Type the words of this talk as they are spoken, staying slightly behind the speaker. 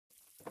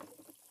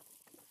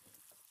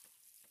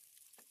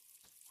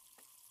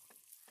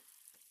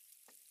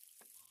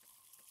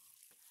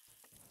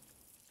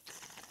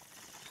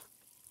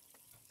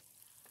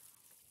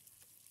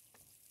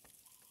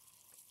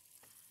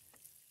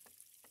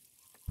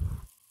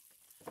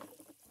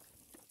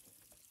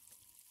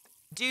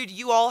Dude,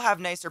 you all have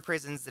nicer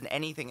prisons than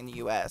anything in the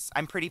U.S.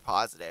 I'm pretty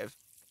positive.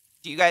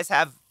 Do you guys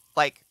have,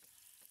 like,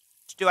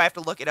 do I have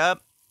to look it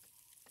up?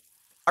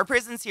 Our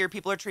prisons here,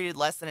 people are treated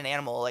less than an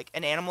animal. Like,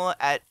 an animal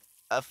at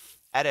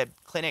a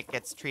clinic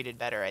gets treated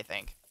better, I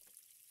think.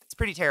 It's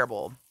pretty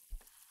terrible.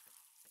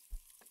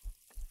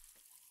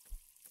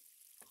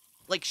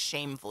 Like,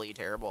 shamefully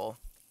terrible.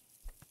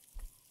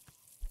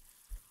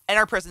 And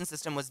our prison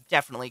system was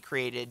definitely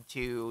created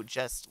to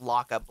just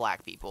lock up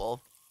black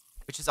people,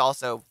 which is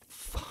also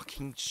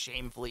fucking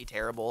shamefully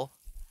terrible.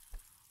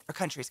 Our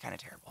country's kind of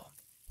terrible.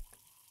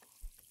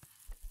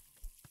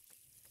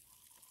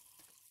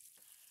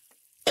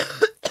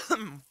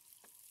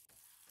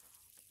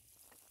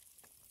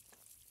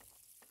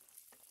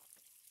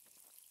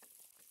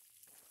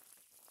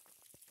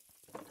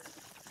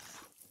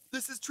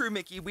 This is true,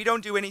 Mickey. We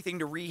don't do anything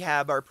to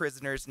rehab our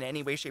prisoners in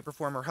any way, shape, or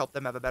form or help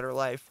them have a better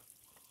life.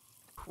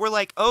 We're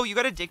like, oh, you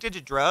got addicted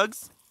to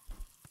drugs?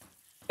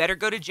 Better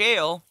go to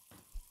jail.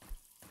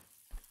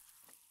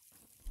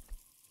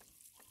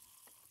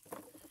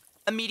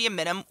 A medium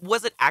minimum.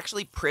 Was it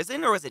actually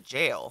prison or was it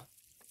jail?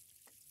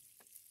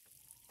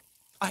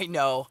 I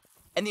know.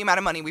 And the amount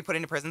of money we put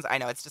into prisons, I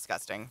know, it's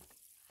disgusting.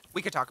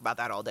 We could talk about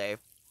that all day.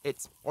 The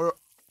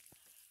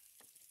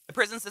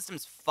prison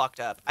system's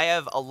fucked up. I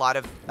have a lot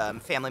of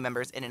family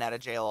members in and out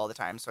of jail all the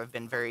time, so I've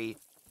been very...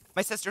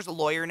 My sister's a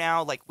lawyer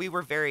now. Like, we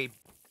were very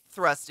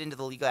thrust into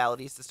the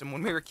legality system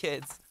when we were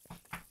kids.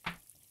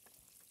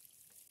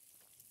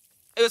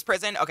 It was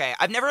prison? Okay.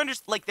 I've never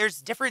understood... Like,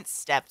 there's different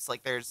steps.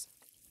 Like, there's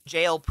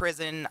jail,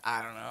 prison,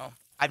 I don't know.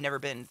 I've never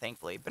been,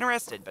 thankfully. Been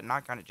arrested, but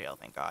not gone to jail,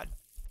 thank God.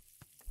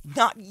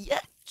 Not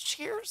yet.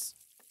 Cheers.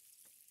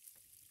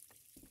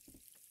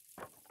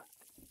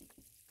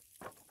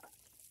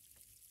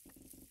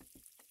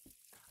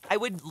 I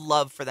would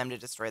love for them to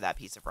destroy that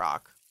piece of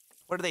rock.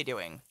 What are they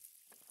doing?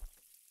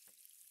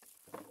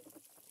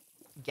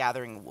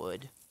 Gathering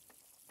wood.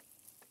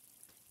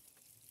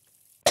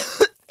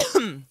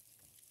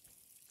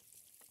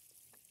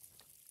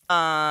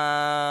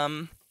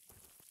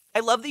 I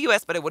love the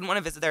US, but I wouldn't want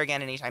to visit there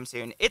again anytime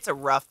soon. It's a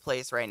rough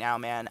place right now,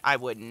 man. I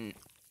wouldn't.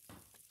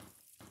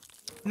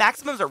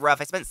 Maximums are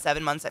rough. I spent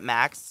 7 months at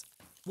Max.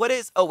 What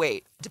is... Oh,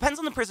 wait. Depends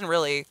on the prison,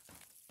 really.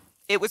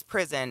 It was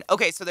prison.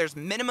 Okay, so there's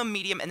minimum,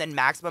 medium, and then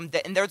maximum.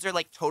 And those are,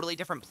 like, totally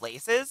different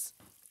places.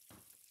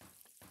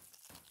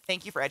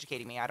 Thank you for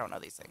educating me. I don't know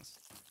these things.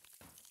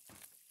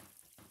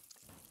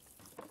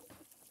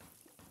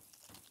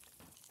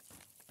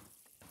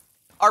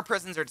 Our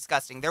prisons are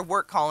disgusting. They're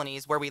work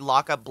colonies where we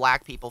lock up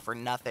black people for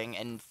nothing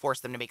and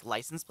force them to make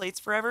license plates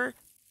forever.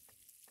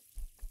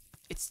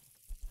 It's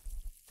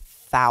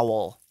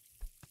foul.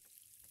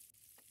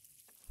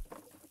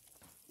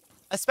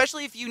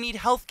 Especially if you need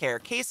health care.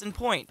 Case in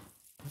point,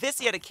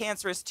 Vissy had a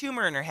cancerous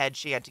tumor in her head.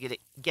 She had to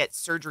get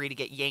surgery to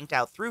get yanked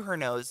out through her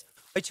nose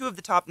by 2 of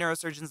the top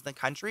neurosurgeons in the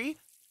country.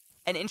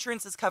 And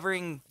insurance is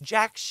covering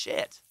jack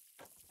shit.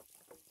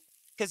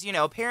 Because, you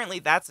know, apparently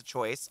that's a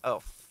choice. Oh,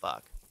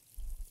 fuck.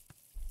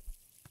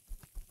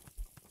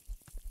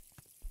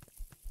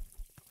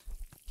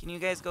 Can you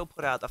guys go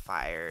put out the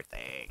fire?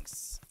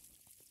 Thanks.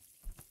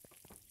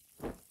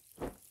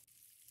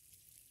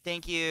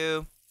 Thank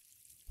you,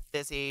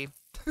 Vissy.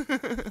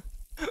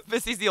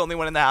 Vissy's the only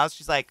one in the house.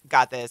 She's like,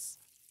 got this.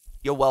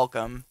 You're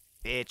welcome,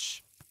 bitch.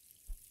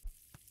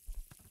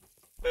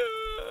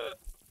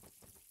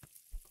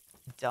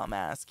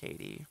 Dumbass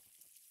Katie.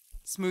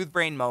 Smooth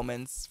brain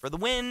moments for the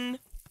win.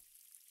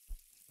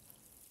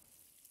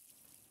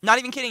 Not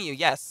even kidding you.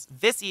 Yes,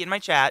 Vissy in my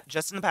chat,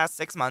 just in the past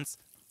 6 months,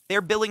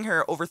 they're billing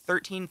her over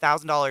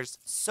 $13,000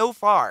 so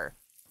far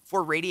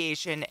for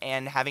radiation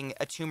and having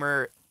a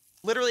tumor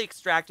literally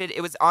extracted.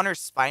 It was on her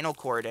spinal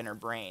cord in her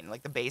brain,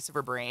 like the base of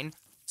her brain.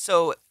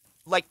 So,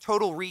 like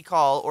Total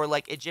Recall or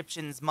like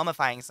Egyptians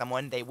mummifying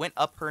someone, they went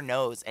up her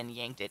nose and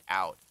yanked it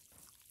out.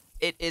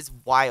 It is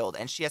wild,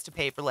 and she has to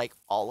pay for like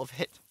all of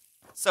it.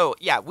 So,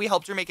 yeah, we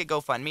helped her make a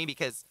GoFundMe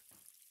because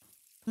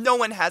no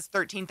one has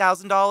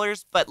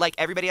 $13,000, but like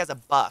everybody has a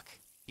buck.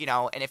 You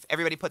know, and if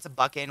everybody puts a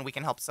buck in, we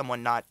can help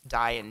someone not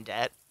die in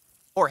debt.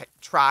 Or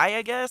try,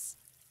 I guess.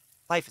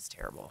 Life is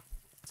terrible.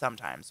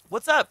 Sometimes.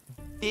 What's up,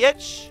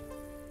 bitch?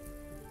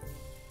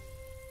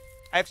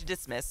 I have to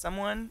dismiss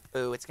someone?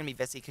 Ooh, it's gonna be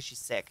Vissy because she's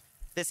sick.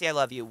 Vissy, I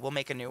love you. We'll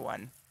make a new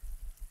one.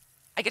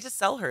 I get to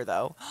sell her,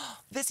 though.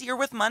 Vissy, you're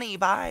with money.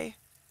 Bye.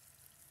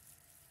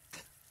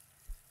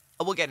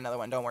 Oh, we'll get another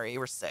one. Don't worry. You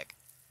were sick.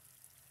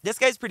 This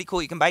guy's pretty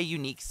cool. You can buy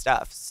unique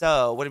stuff.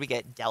 So, what do we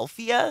get?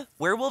 Delphia?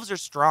 Werewolves are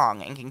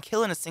strong and can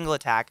kill in a single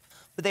attack,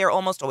 but they are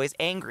almost always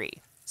angry.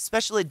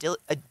 Special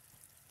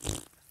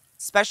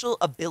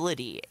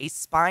ability. A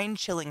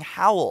spine-chilling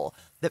howl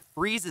that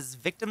freezes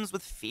victims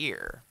with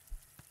fear.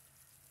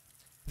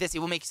 Vissy,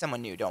 we'll make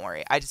someone new. Don't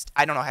worry. I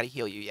don't know how to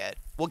heal you yet.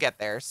 We'll get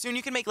there. Soon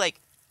you can make,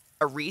 like,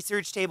 a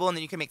research table, and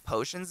then you can make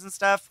potions and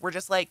stuff. We're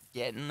just, like,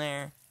 getting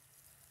there.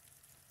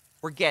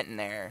 We're getting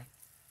there.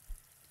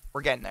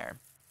 We're getting there.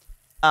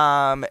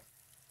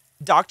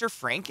 Dr.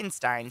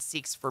 Frankenstein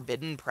seeks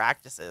forbidden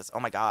practices.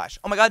 Oh my gosh.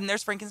 Oh my god, and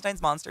there's Frankenstein's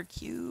monster.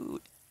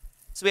 Cute.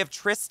 So we have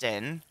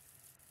Tristan,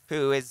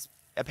 who is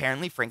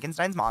apparently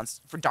Frankenstein's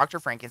monster, for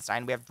Dr.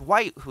 Frankenstein. We have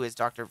Dwight, who is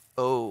Dr.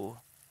 Oh,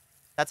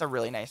 that's a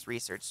really nice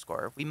research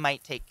score. We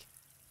might take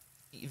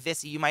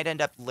Vissy, you might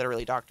end up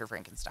literally Dr.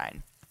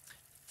 Frankenstein.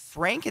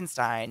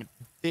 Frankenstein,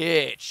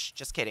 bitch.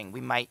 Just kidding.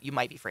 You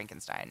might be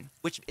Frankenstein,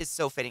 which is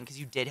so fitting because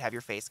you did have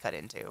your face cut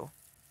into.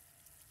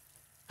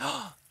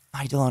 My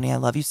Delony, I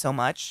love you so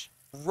much.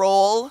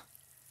 Roll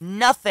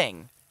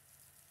nothing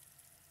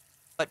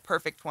but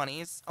perfect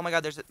 20s. Oh my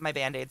god, there's my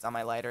band-aids on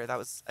my lighter. That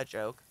was a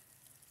joke.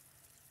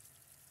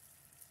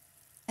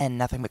 And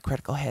nothing but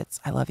critical hits.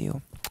 I love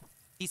you.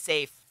 Be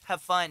safe.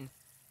 Have fun.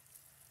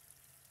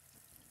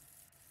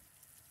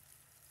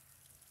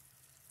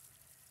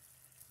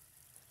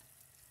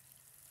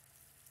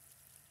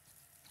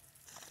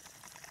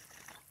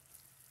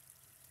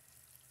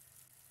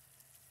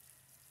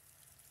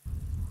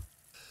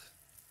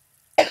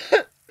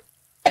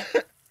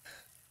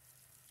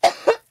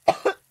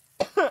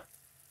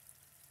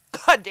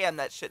 God damn,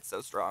 that shit's so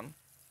strong.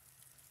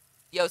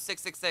 Yo,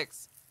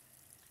 666.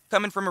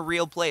 Coming from a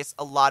real place,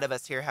 a lot of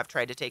us here have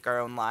tried to take our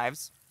own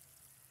lives.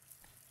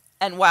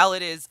 And while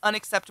it is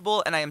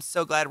unacceptable, and I am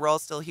so glad we're all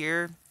still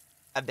here,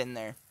 I've been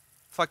there.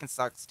 Fucking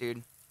sucks,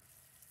 dude.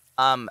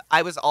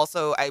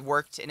 I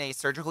worked in a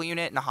surgical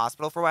unit in a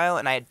hospital for a while,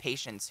 and I had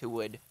patients who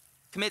would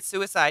commit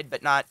suicide,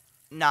 but not,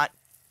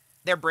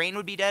 their brain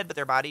would be dead, but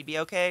their body would be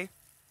okay.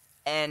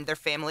 And their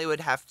family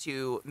would have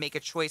to make a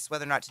choice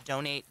whether or not to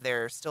donate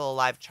their still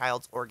alive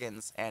child's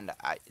organs, and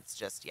it's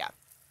just, yeah.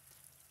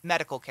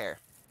 Medical care.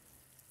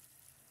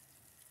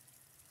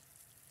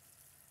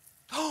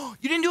 Oh,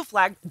 you didn't do a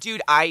flag?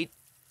 Dude,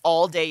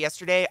 all day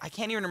yesterday, I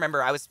can't even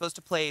remember. I was supposed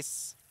to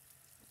place,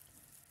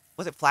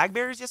 was it flag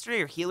bearers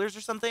yesterday or healers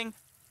or something?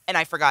 And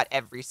I forgot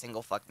every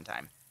single fucking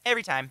time.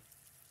 Every time.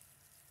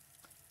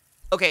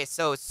 Okay,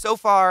 so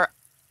far,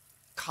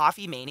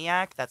 Coffee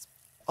Maniac, that's,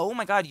 oh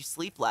my god, you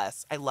sleep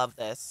less. I love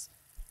this.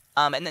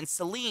 And then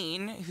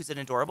Celine, who's an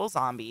adorable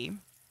zombie,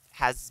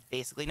 has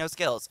basically no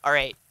skills. All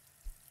right.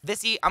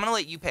 Vissy, I'm going to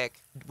let you pick.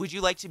 Would you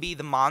like to be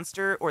the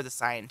monster or the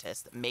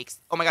scientist that makes...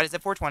 Oh my god, is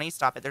it 420?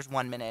 Stop it. There's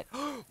 1 minute.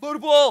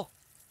 Loadable!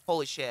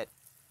 Holy shit.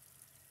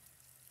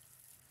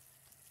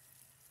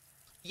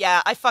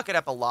 Yeah, I fuck it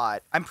up a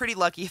lot. I'm pretty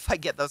lucky if I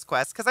get those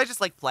quests, because I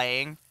just like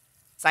playing.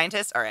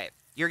 Scientist? Alright.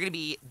 You're going to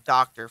be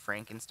Dr.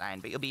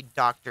 Frankenstein, but you'll be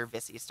Dr.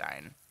 Vissy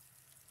Stein.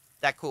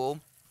 That cool?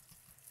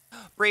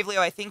 Brave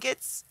Leo, I think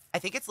it's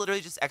literally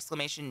just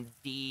exclamation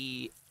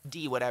D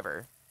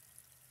whatever.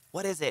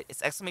 What is it?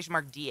 It's exclamation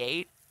mark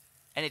D8,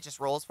 and it just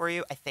rolls for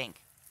you, I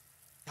think.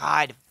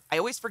 God, I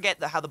always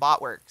forget how the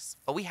bot works,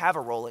 but we have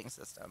a rolling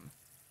system.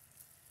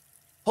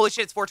 Holy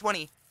shit, it's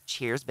 420.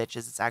 Cheers,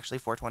 bitches. It's actually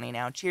 420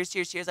 now. Cheers,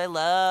 cheers, cheers. I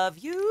love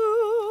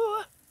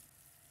you.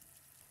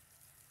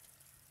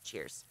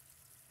 Cheers.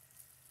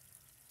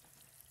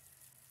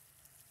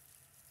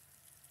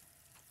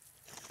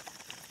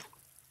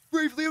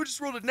 Brave Leo just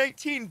rolled a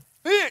 19.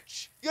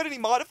 Bitch! You got any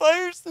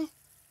modifiers?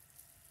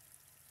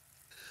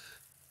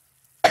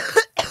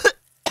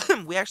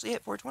 We actually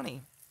hit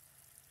 420.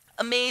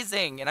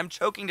 Amazing! And I'm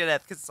choking to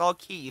death because it's all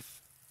Keith.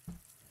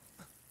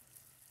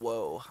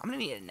 Whoa. I'm gonna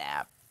need a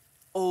nap.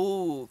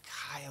 Oh,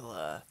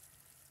 Kyla.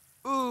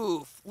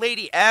 Oof.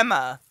 Lady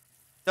Emma.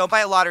 Don't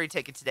buy a lottery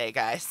ticket today,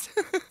 guys.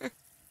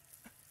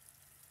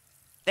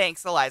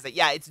 Thanks, Eliza.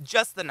 Yeah, it's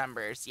just the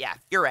numbers. Yeah,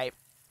 you're right.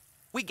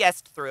 We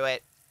guessed through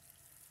it.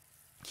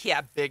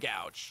 Yeah, big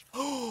ouch.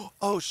 Oh,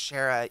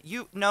 Shara.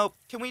 Nope.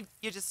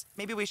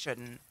 Maybe we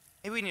shouldn't.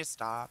 Maybe we need to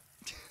stop.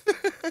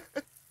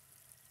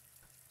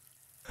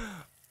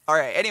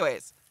 Alright,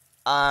 anyways.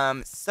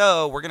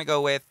 So we're gonna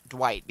go with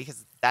Dwight,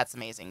 because that's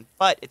amazing.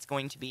 But it's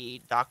going to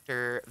be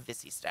Dr.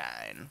 Vissy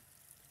Stein.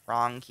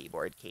 Wrong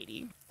keyboard,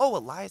 Katie. Oh,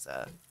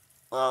 Eliza.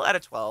 Well, out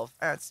of 12.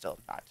 It's still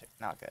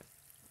not good.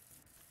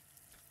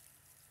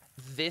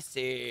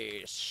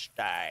 Vissy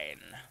Stein.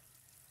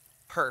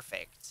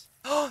 Perfect.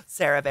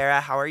 Sarah Vera,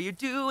 how are you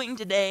doing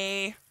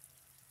today?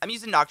 I'm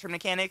using Nocturne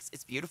Mechanics.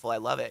 It's beautiful. I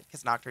love it,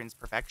 because Nocturne's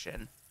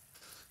perfection.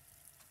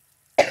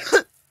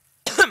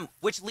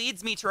 Which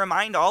leads me to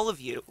remind all of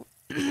you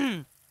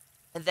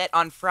that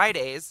on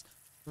Fridays,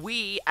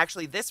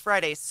 this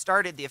Friday,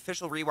 started the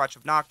official rewatch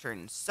of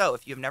Nocturne. So,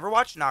 if you've never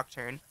watched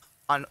Nocturne,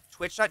 on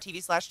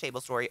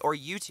twitch.tv/tablestory or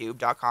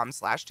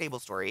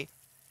youtube.com/tablestory,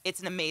 it's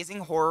an amazing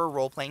horror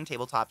role-playing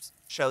tabletop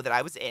show that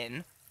I was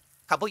in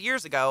a couple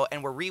years ago,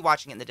 and we're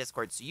rewatching it in the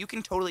Discord, so you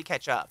can totally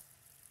catch up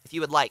if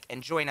you would like,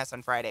 and join us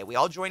on Friday. We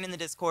all join in the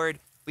Discord,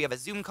 we have a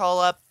Zoom call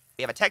up,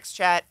 we have a text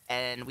chat,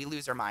 and we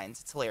lose our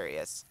minds. It's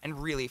hilarious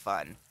and really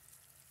fun.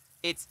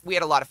 We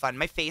had a lot of fun.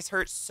 My face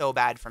hurts so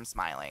bad from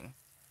smiling.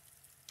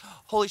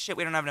 Holy shit,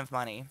 we don't have enough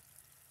money.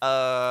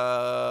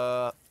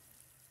 Well?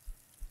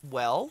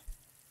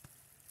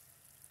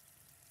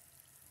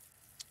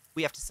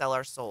 We have to sell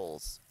our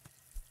souls.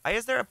 Why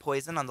is there a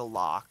poison on the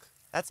lock?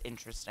 That's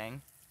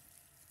interesting.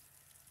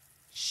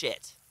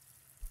 Shit.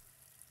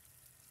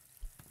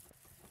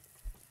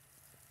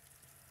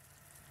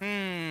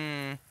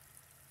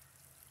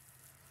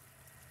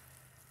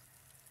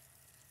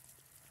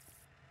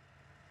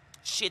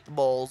 Shit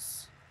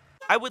balls.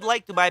 I would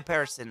like to buy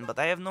person, but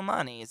I have no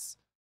monies.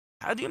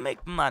 How do you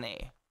make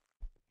money?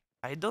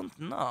 I don't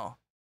know.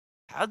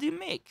 How do you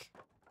make?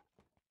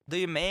 Do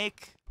you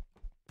make?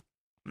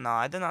 No,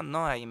 I do not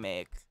know how you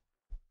make.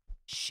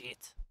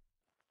 Shit.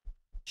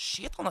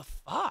 Shit on the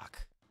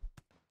fuck.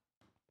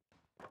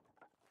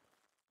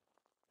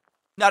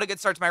 Not a good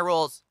start to my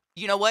rolls.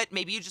 You know what?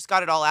 Maybe you just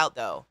got it all out,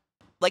 though.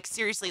 Like,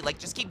 seriously, like,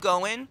 just keep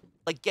going.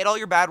 Like, get all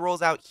your bad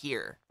rolls out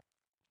here.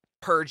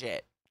 Purge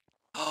it.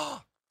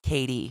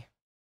 Katie,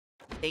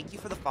 thank you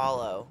for the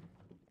follow.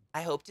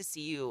 I hope to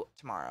see you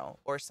tomorrow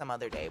or some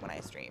other day when I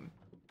stream.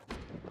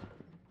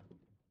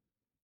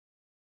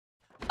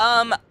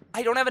 I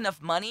don't have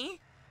enough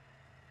money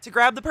to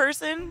grab the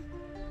person.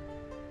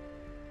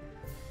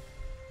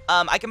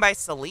 I can buy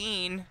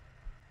Celine,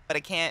 but I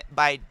can't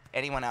buy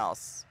anyone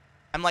else.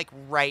 I'm like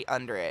right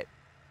under it.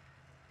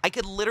 I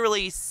could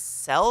literally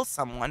sell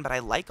someone, but I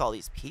like all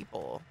these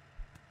people.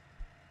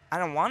 I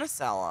don't want to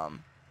sell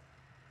them.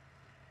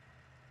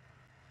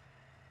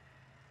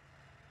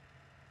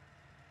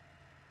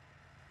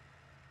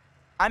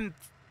 I'm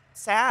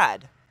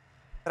sad,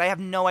 but I have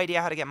no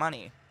idea how to get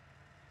money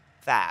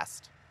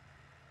fast.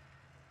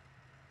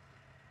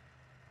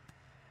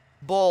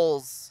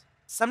 Bulls.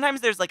 Sometimes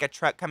there's like a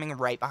truck coming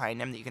right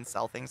behind him that you can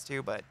sell things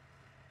to, but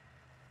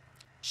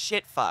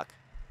shit fuck.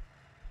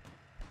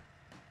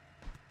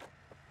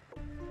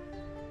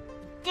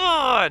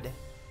 God.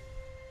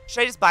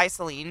 Should I just buy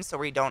Celine so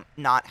we don't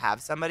not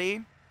have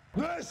somebody?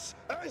 This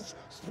is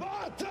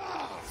Sparta!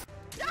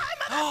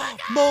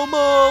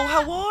 Momo,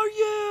 how are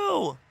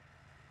you?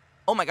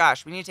 Oh my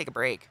gosh, we need to take a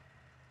break.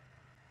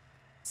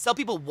 Sell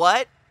people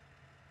what?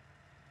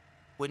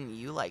 Wouldn't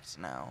you like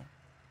to know?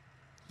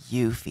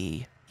 Yuffie,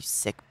 you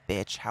sick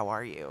bitch, how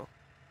are you?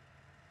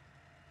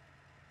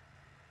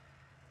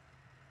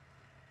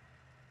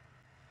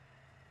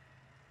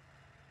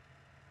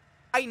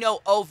 I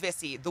know, oh,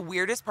 Vissy, the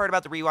weirdest part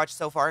about the rewatch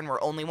so far, and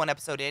we're only one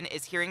episode in,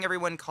 is hearing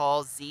everyone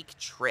call Zeke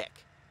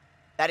Trick.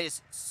 That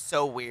is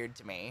so weird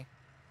to me.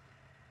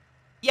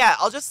 Yeah,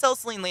 I'll just sell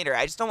Celine later.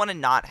 I just don't want to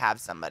not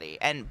have somebody.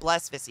 And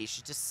bless Vissy,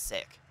 she's just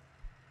sick.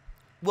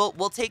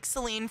 We'll take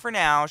Celine for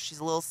now. She's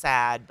a little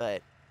sad,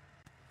 but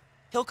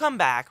he'll come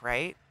back,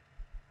 right?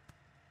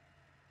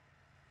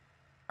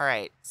 All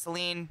right,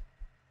 Celine.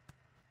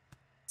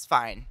 It's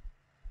fine.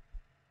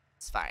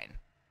 It's fine.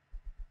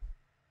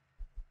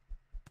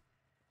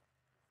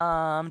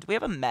 Do we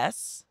have a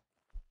mess?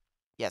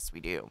 Yes,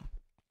 we do.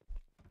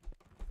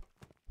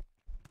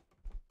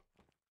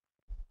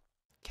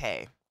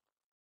 Okay.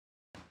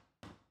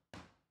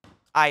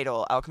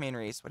 Idol, Alchemy and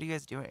Reese. What are you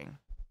guys doing?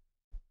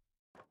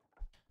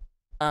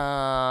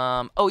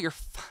 Oh, you're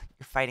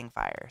fighting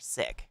fire.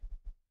 Sick.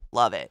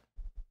 Love it.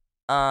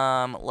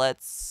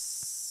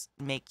 Let's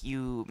make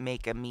you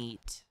make a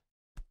meat.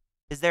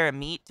 Is there a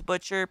meat to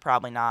butcher?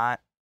 Probably not.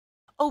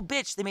 Oh,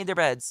 bitch, they made their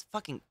beds.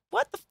 Fucking,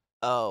 what the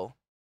oh.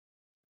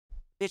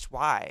 Bitch,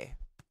 why?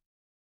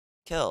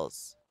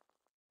 Kills.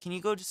 Can you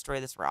go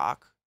destroy this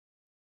rock?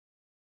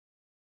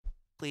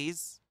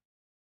 Please?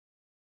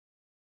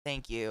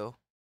 Thank you.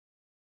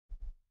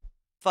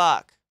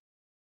 Fuck.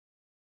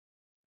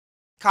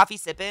 Coffee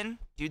sippin'?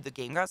 Dude, the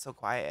game got so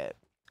quiet.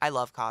 I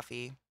love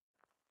coffee.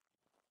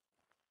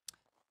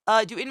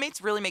 Do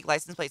inmates really make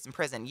license plates in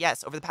prison?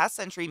 Yes. Over the past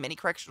century, many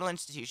correctional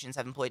institutions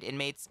have employed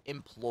inmates,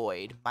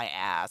 my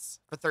ass,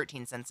 for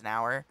 13 cents an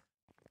hour.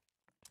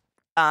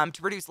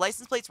 To produce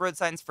license plates, road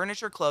signs,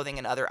 furniture, clothing,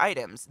 and other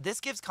items. This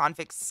gives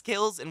convicts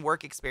skills and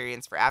work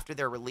experience for after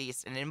they're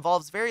released, and it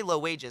involves very low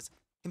wages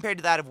compared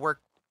to that of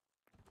work.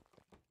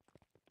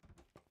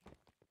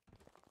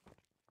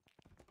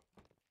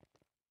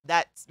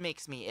 That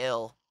makes me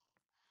ill.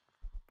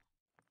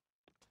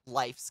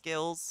 Life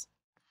skills.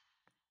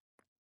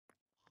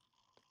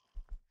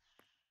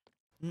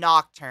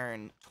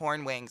 Nocturne,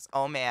 Torn Wings.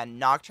 Oh man,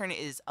 Nocturne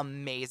is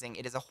amazing.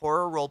 It is a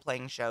horror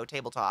role-playing show,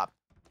 tabletop.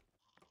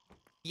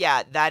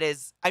 Yeah, that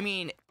is, I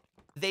mean,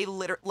 they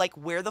literally, like,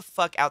 where the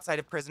fuck outside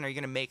of prison are you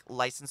gonna make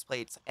license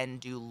plates and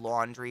do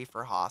laundry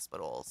for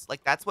hospitals?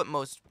 Like, that's what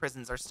most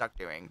prisons are stuck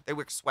doing. They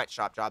work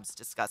sweatshop jobs.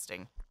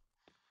 Disgusting.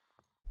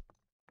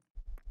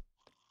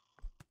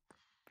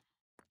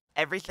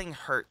 Everything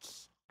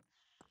hurts.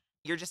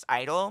 You're just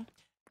idle?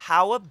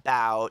 How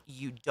about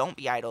you don't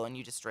be idle and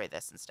you destroy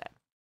this instead?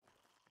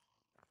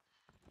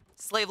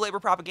 Slave labor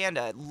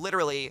propaganda.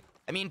 Literally,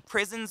 I mean,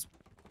 prisons,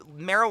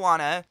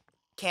 marijuana,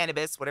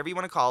 cannabis, whatever you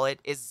want to call it,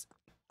 is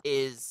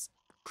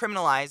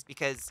criminalized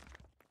because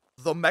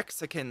the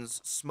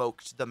Mexicans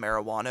smoked the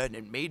marijuana and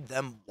it made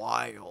them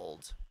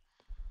wild.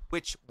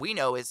 Which we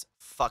know is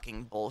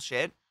fucking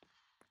bullshit.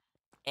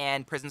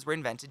 And prisons were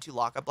invented to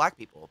lock up black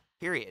people.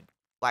 Period.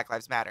 Black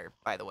Lives Matter,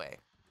 by the way.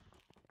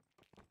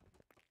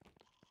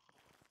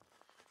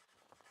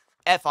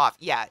 F off.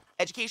 Yeah,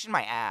 education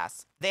my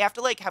ass. They have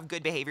to, like, have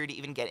good behavior to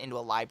even get into a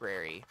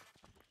library.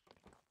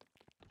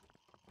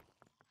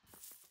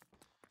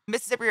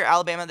 Mississippi or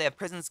Alabama, they have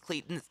prisons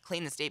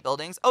clean the state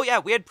buildings. Oh, yeah,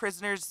 we had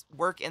prisoners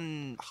work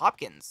in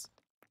Hopkins.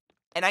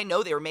 And I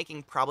know they were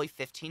making probably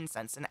 15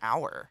 cents an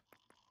hour.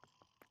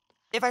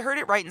 If I heard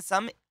it right, in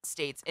some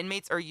states,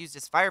 inmates are used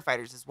as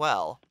firefighters as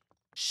well.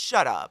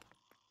 Shut up.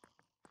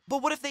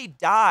 But what if they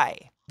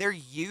die? They're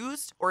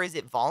used, or is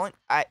it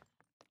I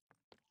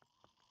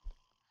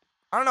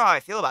don't know how I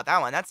feel about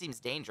that one. That seems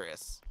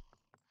dangerous.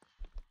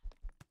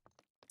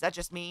 Is that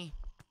just me?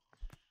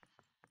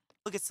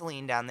 Look at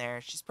Celine down there.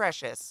 She's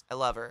precious. I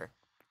love her.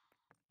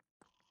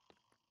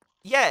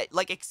 Yeah,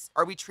 like,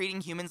 are we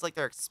treating humans like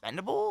they're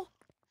expendable?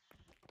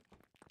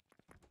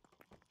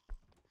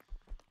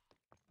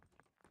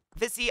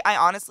 Vissy, I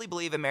honestly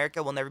believe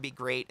America will never be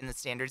great in the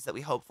standards that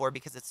we hope for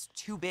because it's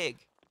too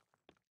big.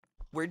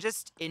 We're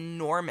just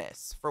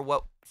enormous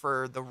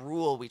for the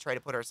rule we try to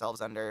put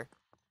ourselves under.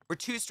 We're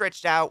too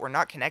stretched out. We're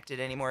not connected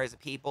anymore as a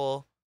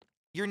people.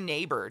 Your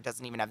neighbor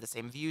doesn't even have the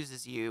same views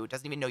as you,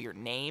 doesn't even know your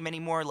name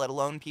anymore, let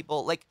alone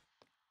people. Like,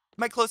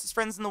 my closest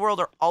friends in the world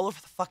are all over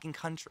the fucking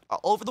country,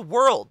 all over the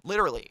world,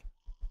 literally.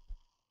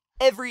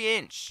 Every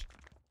inch.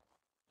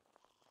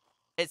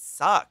 It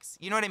sucks.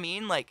 You know what I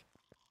mean? Like,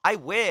 I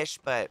wish,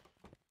 but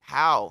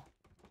how?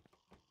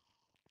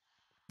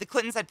 The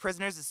Clintons had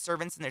prisoners as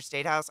servants in their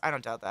state house? I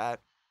don't doubt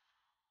that.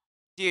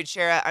 Dude,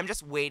 Shara, I'm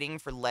just waiting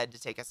for lead to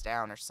take us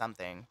down or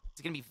something. Is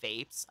it gonna be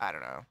vapes? I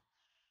don't know.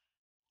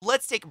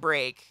 Let's take a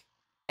break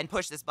and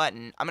push this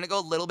button. I'm gonna go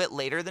a little bit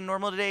later than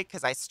normal today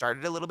because I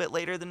started a little bit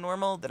later than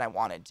normal than I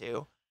wanted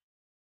to.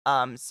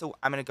 So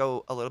I'm gonna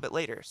go a little bit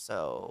later.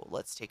 So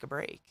let's take a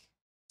break.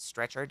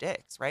 Stretch our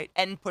dicks, right?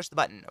 And push the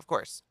button, of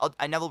course.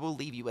 I never will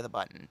leave you with a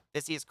button.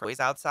 Vissy is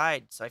always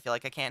outside, so I feel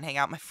like I can't hang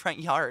out in my front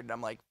yard. And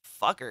I'm like,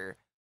 fuck her.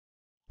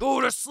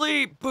 Go to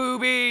sleep,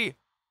 booby!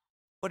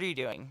 What are you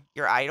doing?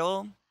 You're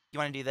idle? You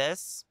want to do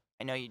this?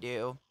 I know you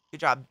do. Good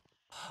job.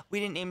 We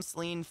didn't name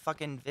Celine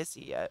fucking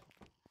Vissy yet.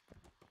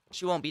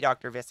 She won't be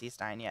Dr. Vissy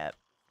Stein yet.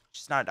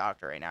 She's not a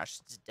doctor right now.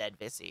 She's just dead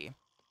Vissy.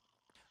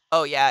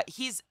 Oh, yeah.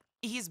 He's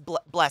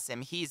bless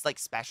him. He's, like,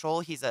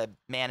 special. He's a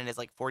man in his,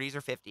 like, 40s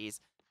or 50s.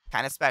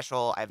 Kind of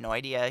special. I have no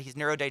idea. He's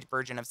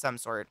neurodivergent of some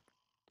sort.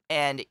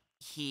 And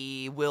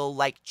he will,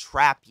 like,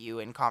 trap you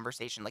in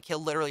conversation. Like, he'll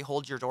literally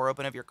hold your door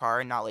open of your car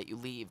and not let you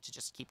leave to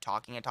just keep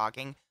talking and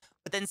talking.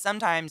 But then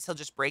sometimes he'll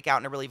just break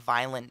out in a really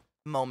violent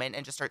moment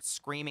and just start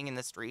screaming in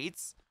the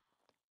streets.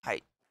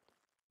 I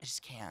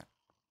just can't.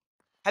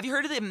 Have you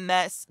heard of the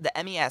MES,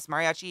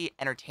 Mariachi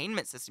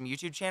Entertainment System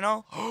YouTube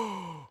channel?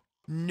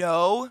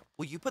 No?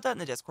 Will you put that in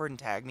the Discord and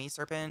tag me,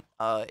 Serpent?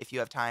 If you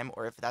have time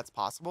or if that's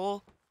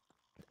possible?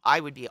 I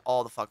would be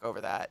all the fuck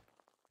over that.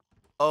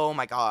 Oh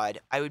my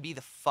god. I would be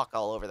the fuck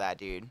all over that,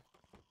 dude.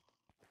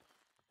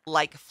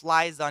 Like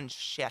flies on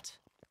shit.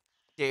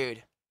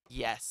 Dude,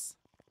 yes.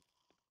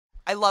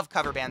 I love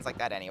cover bands like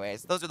that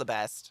anyways. Those are the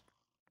best.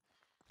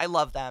 I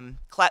love them.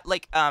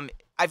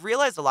 I've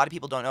realized a lot of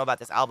people don't know about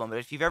this album, but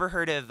if you've ever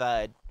heard of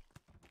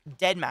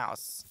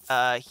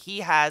Deadmau5, he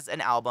has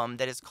an album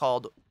that is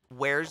called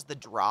Where's the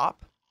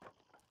Drop?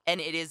 And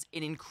it is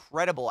an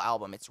incredible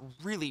album. It's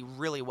really,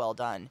 really well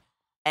done.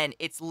 And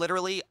it's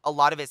literally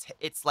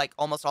it's like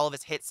almost all of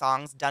his hit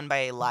songs done by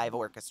a live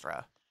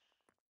orchestra.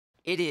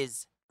 It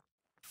is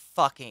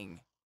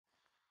fucking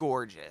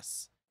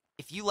gorgeous.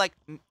 If you like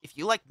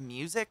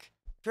music,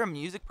 if you're a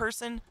music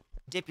person,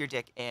 dip your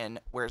dick in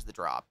Where's the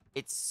Drop.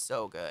 It's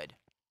so good.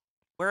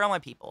 Where are all my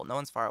people? No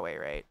one's far away,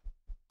 right?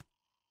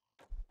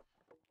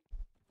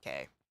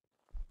 Okay.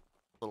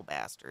 Little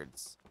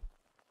bastards.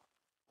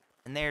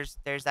 And there's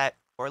that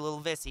poor little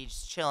Vissy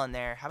just chilling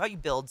there. How about you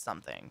build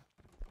something?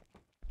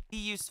 Be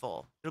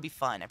useful. It'll be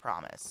fun, I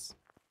promise.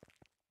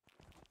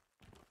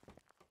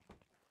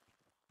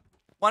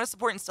 Want to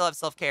support and still have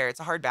self-care. It's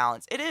a hard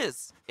balance. It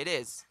is. It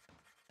is.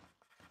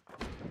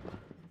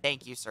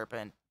 Thank you,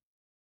 Serpent.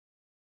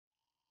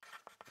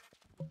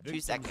 2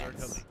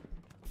 seconds.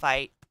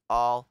 Fight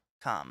all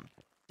come.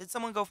 Did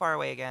someone go far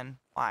away again?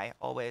 Why?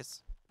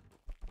 Always.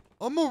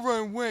 I'm gonna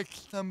run away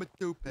 'cause I'm a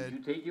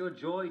stupid. Did you take your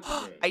joy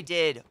today? I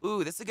did.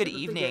 Ooh, this is a good Never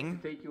evening.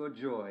 forget to take your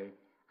joy,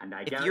 and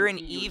I If you're an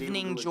guarantee you'll be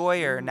evening able to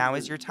joyer, achieve now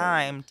is your this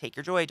time. Take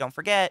your joy. Don't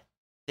forget.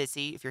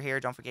 Vissy, if you're here,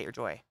 don't forget your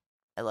joy.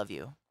 I love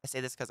you. I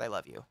say this because I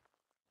love you.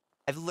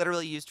 I've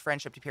literally used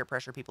friendship to peer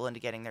pressure people into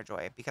getting their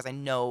joy because I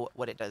know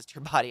what it does to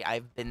your body.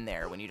 I've been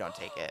there when you don't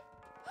take it.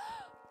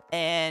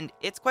 And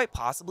it's quite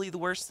possibly the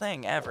worst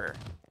thing ever.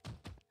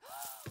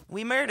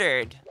 We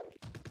murdered.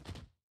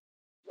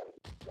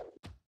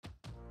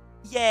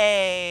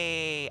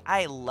 Yay!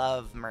 I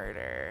love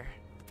murder.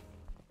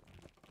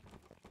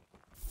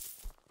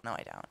 No,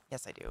 I don't.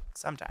 Yes, I do.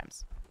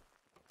 Sometimes.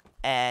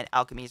 And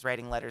Alchemy's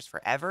writing letters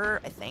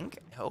forever, I think.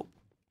 I hope.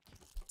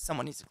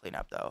 Someone needs to clean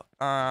up, though.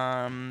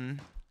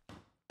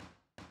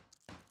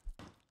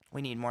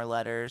 We need more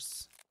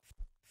letters.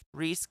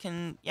 Reese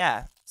can,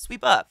 yeah,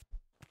 sweep up.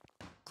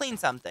 Clean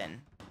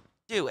something.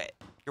 Do it.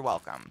 You're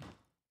welcome.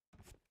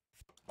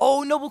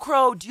 Oh, Noble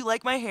Crow, do you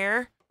like my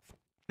hair?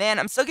 Man,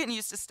 I'm still getting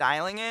used to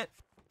styling it.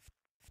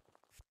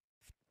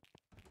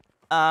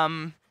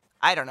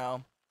 I don't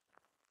know.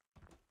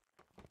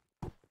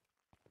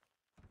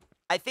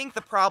 I think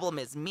the problem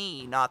is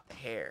me, not the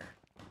hair.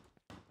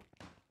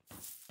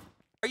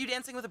 Are you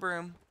dancing with a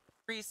broom?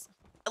 Reese,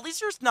 at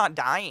least you're not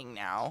dying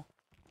now.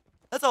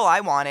 That's all I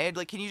wanted.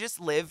 Like, can you just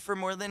live for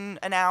more than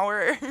an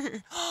hour?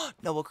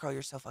 Noble Crow,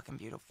 you're so fucking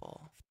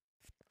beautiful.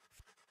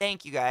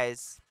 Thank you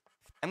guys.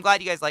 I'm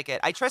glad you guys like it.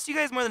 I trust you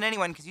guys more than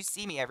anyone because you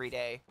see me every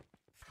day.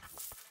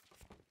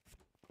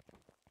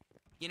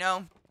 You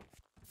know?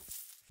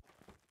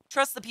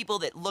 Trust the people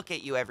that look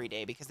at you every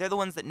day because they're the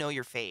ones that know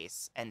your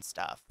face and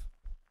stuff.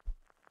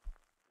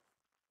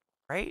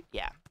 Right?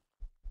 Yeah.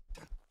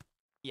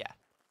 Yeah.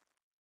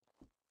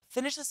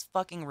 Finish this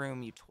fucking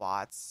room, you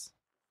twats.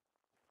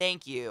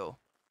 Thank you.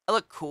 I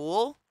look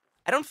cool?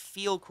 I don't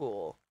feel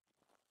cool.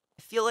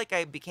 I feel like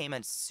I became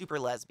a super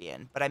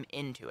lesbian, but I'm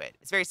into it.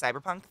 It's very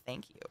cyberpunk.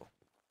 Thank you.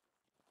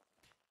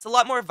 It's a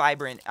lot more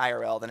vibrant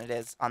IRL than it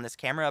is on this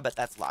camera, but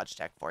that's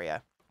Logitech for you.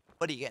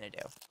 What are you gonna do?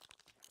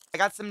 I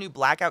got some new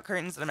blackout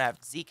curtains that I'm gonna have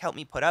Zeke help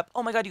me put up.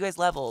 Oh my god, you guys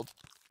leveled.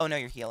 Oh no,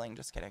 you're healing.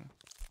 Just kidding.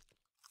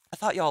 I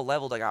thought y'all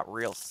leveled. I got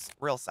real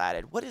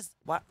sided. Why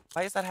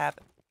does that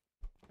happen?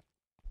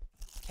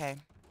 Okay.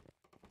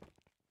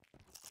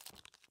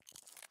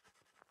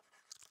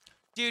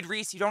 Dude,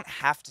 Reese, you don't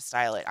have to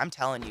style it. I'm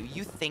telling you.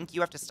 You think you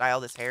have to style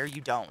this hair?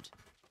 You don't.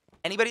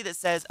 Anybody that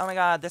says, oh my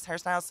god, this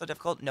hairstyle is so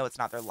difficult. No, it's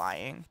not. They're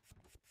lying.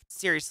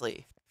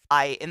 Seriously.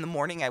 In the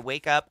morning, I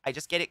wake up. I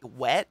just get it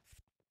wet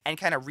and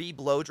kind of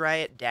re-blow dry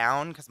it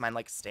down because mine,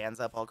 like, stands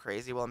up all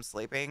crazy while I'm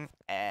sleeping.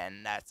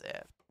 And that's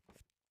it.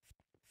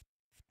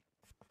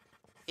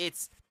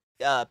 It's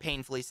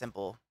painfully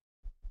simple.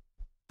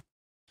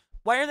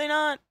 Why are they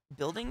not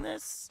building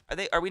this?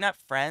 Are we not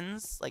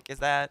friends? Like, is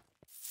that...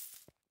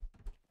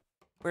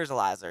 Where's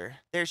Elazar?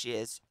 There she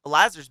is.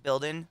 Elazar's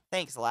building.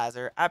 Thanks,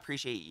 Elazar. I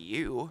appreciate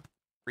you.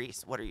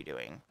 Reese, what are you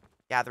doing?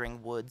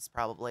 Gathering woods,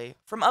 probably.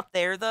 From up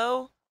there,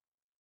 though?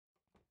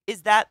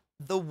 Is that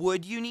the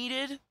wood you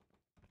needed?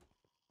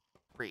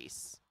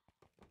 Reese.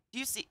 Do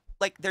you see?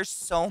 Like, there's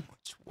so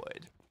much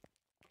wood.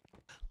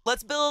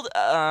 Let's build,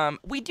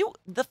 we do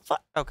the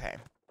okay.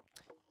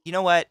 You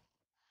know what?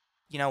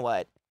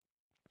 Do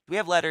we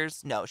have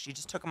letters? No, she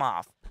just took them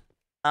off.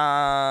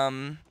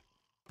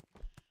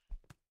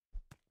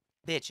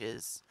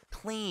 Bitches.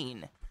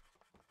 Clean.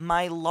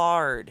 My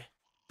lard.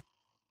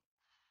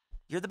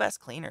 You're the best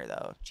cleaner,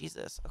 though.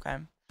 Jesus, okay.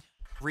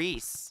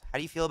 Reese, how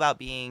do you feel about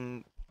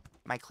being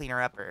my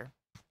cleaner-upper?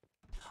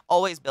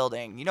 Always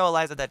building. You know,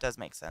 Eliza, that does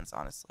make sense,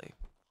 honestly.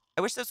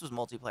 I wish this was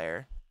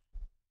multiplayer.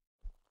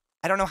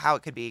 I don't know how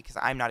it could be, because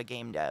I'm not a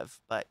game dev,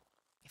 but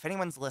if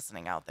anyone's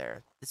listening out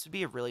there, this would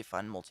be a really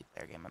fun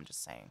multiplayer game, I'm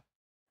just saying.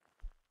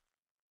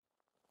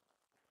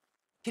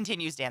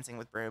 Continues dancing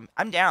with broom.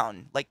 I'm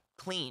down. Like,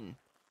 clean.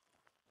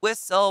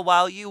 Whistle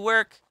while you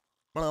work.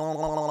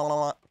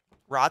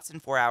 Rots in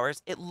 4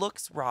 hours. It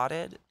looks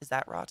rotted. Is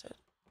that rotted?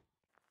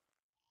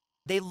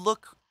 They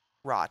look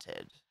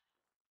rotted.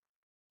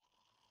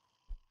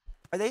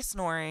 Are they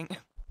snoring?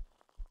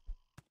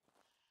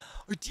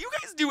 Do you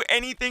guys do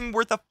anything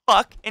worth a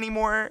fuck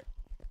anymore?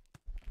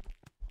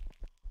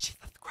 Jesus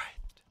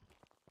Christ.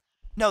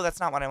 No, that's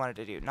not what I wanted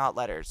to do. Not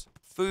letters.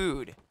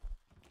 Food.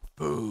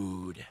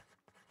 Food.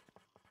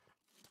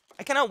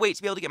 I cannot wait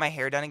to be able to get my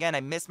hair done again.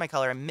 I miss my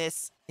color. I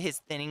miss his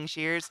thinning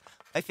shears.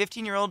 My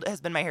 15-year-old has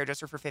been my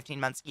hairdresser for 15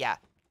 months. Yeah.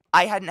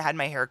 I hadn't had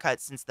my hair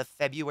cut since the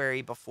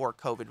February before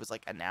COVID was,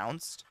 like,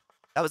 announced.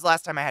 That was the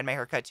last time I had my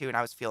hair cut, too, and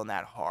I was feeling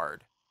that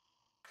hard.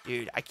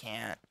 Dude, I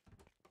can't.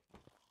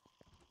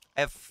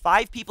 I have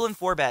 5 people in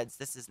 4 beds.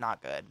 This is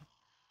not good.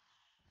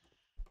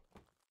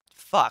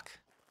 Fuck.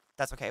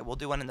 That's okay. We'll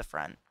do one in the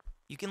front.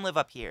 You can live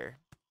up here.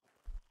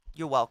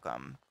 You're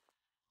welcome.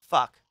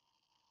 Fuck.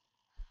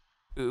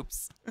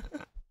 Oops.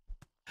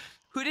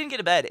 Who didn't get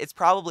a bed? It's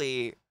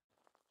probably...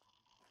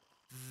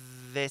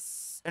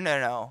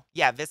 No.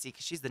 Yeah, Vissy,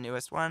 because she's the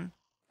newest one.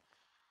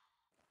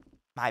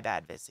 My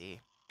bad, Vissy.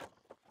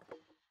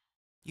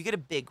 You get a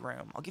big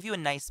room. I'll give you a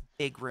nice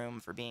big room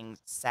for being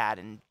sad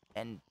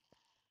and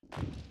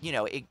you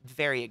know,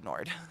 very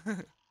ignored.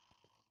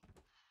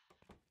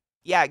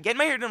 Yeah, getting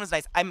my hair done was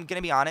nice. I'm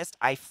gonna be honest,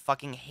 I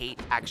fucking hate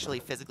actually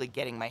physically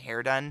getting my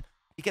hair done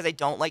because I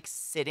don't like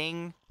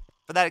sitting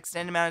for that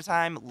extended amount of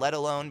time, let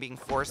alone being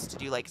forced to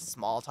do, like,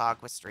 small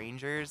talk with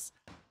strangers.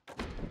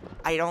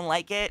 I don't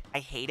like it. I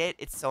hate it.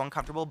 It's so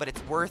uncomfortable, but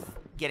it's worth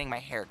getting my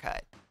hair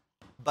cut.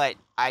 But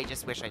I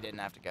just wish I didn't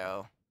have to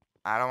go.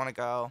 I don't want to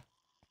go.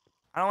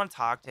 I don't want to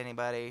talk to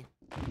anybody.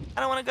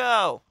 I don't want to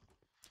go.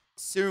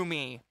 Sue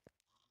me.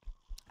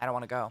 I don't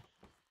want to go.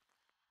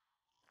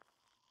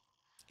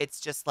 It's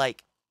just,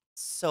 like,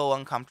 so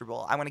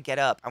uncomfortable. I want to get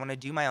up. I want to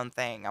do my own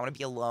thing. I want to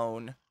be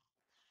alone.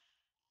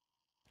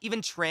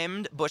 Even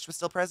trimmed, Bush was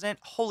still president.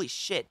 Holy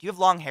shit. You have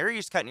long hair, or you're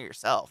just cutting it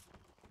yourself?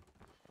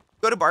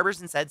 Go to barbers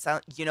and said,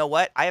 you know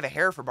what? I have a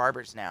hair for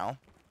barbers now.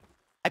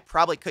 I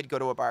probably could go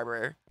to a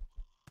barber.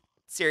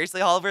 Seriously,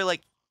 Oliver,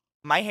 like,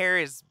 my hair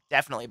is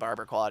definitely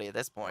barber quality at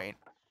this point.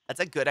 That's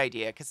a good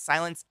idea, because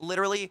silence,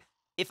 literally,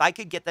 if I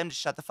could get them to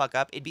shut the fuck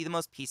up, it'd be the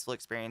most peaceful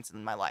experience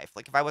in my life.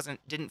 Like, if I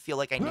didn't feel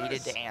like I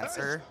needed to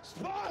answer.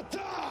 Sparta!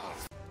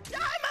 Die,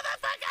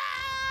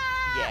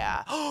 motherfucker!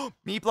 Yeah.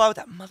 Meatball with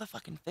that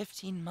motherfucking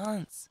 15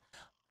 months.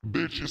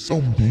 Bitch, you're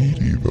so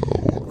meaty,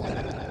 though.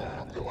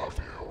 I love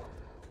you.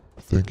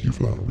 Thank you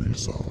for that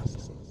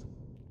resub.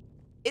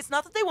 It's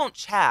not that they won't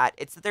chat.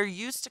 It's that they're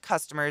used to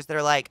customers that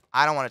are like,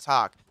 I don't want to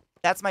talk.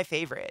 That's my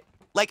favorite.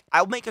 Like,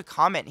 I'll make a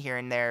comment here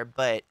and there,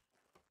 but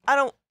I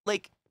don't,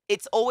 like,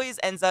 it's always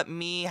ends up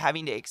me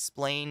having to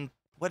explain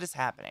what is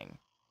happening.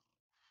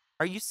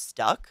 Are you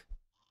stuck?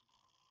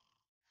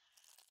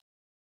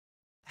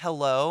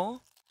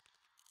 Hello?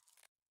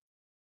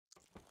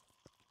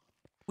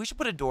 We should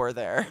put a door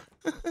there.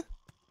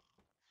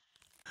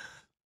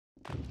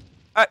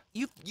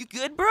 You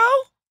good, bro?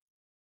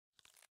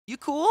 You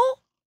cool?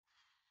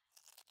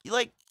 You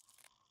like,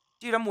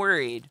 dude, I'm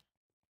worried.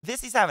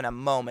 Vissy's having a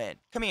moment.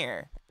 Come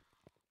here.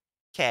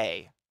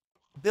 Okay.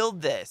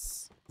 Build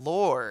this.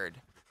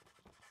 Lord.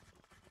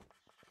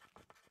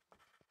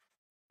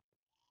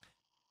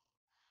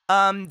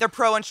 They're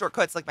pro on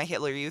shortcuts like my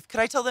Hitler Youth. Could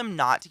I tell them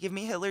not to give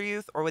me Hitler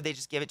Youth, or would they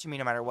just give it to me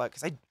no matter what?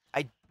 Because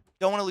I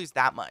don't want to lose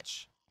that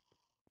much.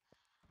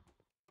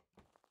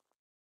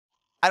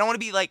 I don't want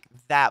to be, like,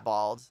 that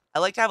bald. I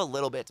like to have a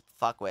little bit to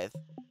fuck with.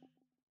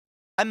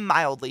 I'm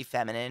mildly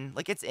feminine.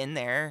 Like, it's in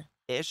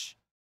there-ish.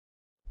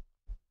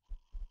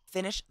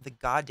 Finish the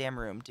goddamn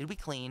room. Did we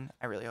clean?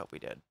 I really hope we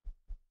did.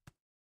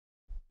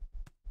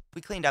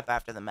 We cleaned up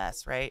after the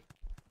mess, right?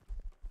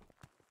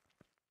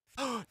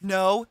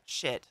 No.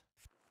 Shit.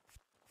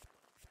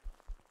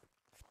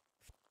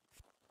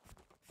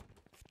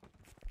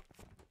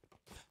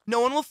 No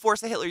one will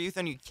force a Hitler Youth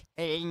on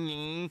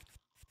you.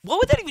 What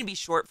would that even be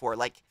short for?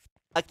 Like,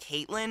 a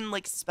Caitlyn,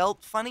 like,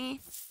 spelt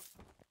funny?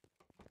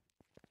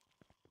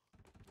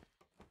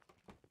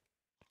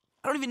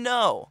 I don't even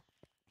know.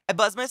 I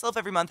buzz myself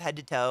every month head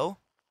to toe.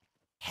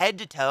 Head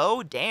to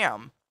toe?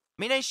 Damn. I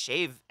mean, I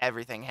shave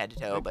everything head to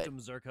toe, but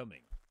Victims are coming.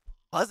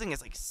 buzzing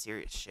is, like,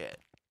 serious shit.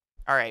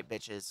 Alright,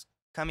 bitches.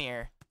 Come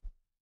here.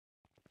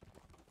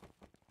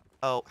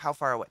 Oh, how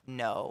far away?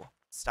 No.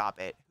 Stop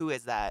it. Who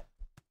is that?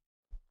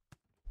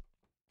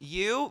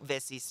 You?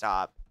 Vissy,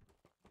 stop.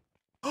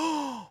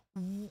 Oh!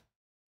 This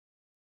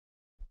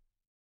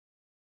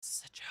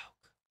is a joke.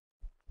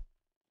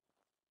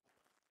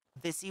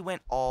 Vissy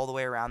went all the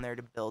way around there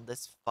to build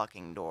this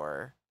fucking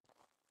door.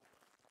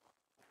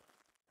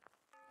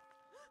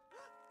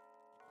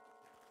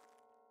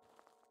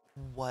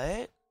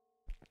 What?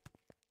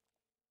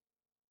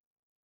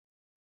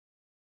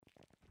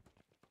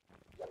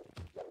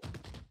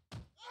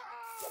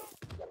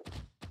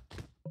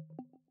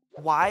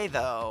 Why,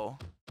 though?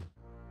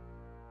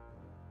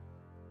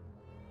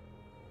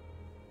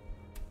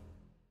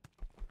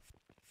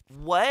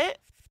 What?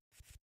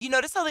 You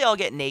notice how they all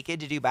get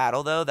naked to do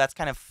battle, though? That's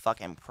kind of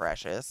fucking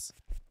precious.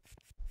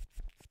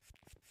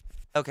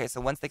 Okay, so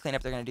once they clean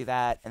up, they're gonna do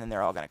that, and then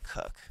they're all gonna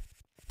cook.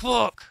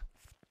 Fuck!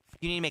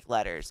 You need to make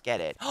letters.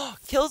 Get it.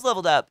 Kills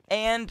leveled up.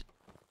 And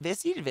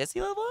Vissy? Did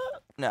Vissy level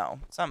up? No.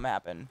 Something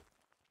happened.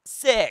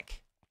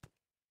 Sick!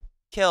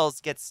 Kills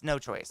gets no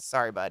choice.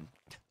 Sorry, bud.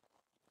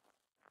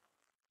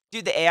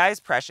 Dude, the AI is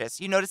precious.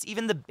 You notice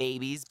even the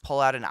babies pull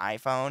out an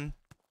iPhone?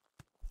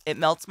 It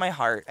melts my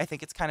heart. I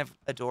think it's kind of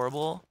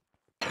adorable.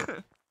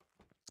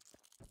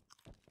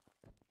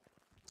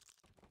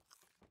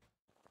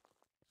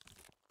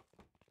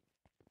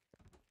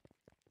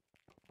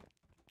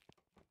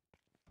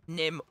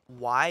 Nim,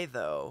 why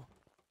though?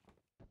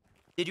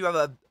 Did you have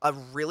a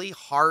really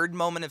hard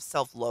moment of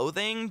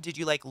self-loathing? Did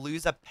you, like,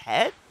 lose a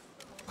pet?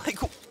 Like,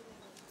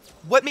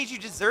 what made you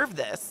deserve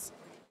this?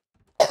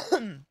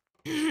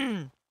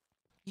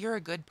 You're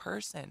a good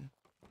person.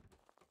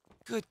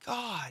 Good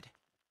God.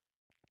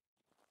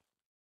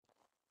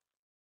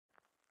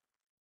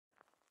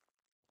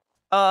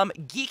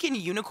 Geek and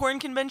Unicorn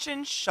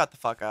Convention? Shut the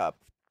fuck up.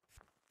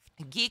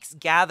 Geeks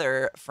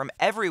gather from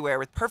everywhere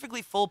with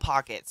perfectly full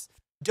pockets.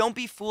 Don't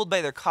be fooled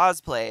by their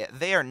cosplay.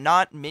 They are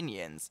not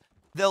minions.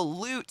 They'll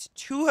loot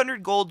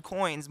 200 gold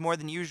coins more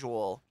than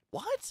usual.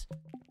 What?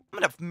 I'm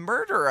gonna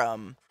murder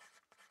them.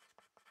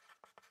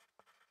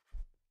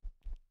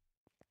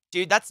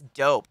 Dude, that's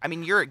dope. I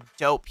mean, you're a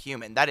dope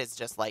human. That is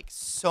just, like,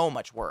 so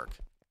much work.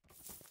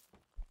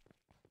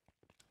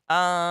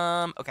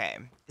 Okay.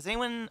 Is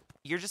anyone...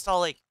 You're just all,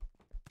 like...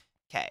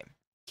 Okay.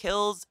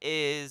 Kills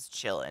is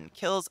chillin'.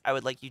 Kills, I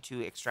would like you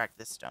to extract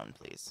this stone,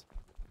 please.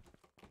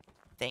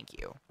 Thank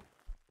you.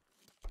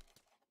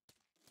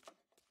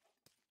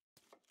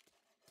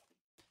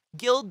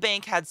 Guild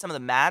Bank had some of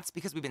the mats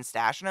because we've been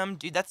stashing them.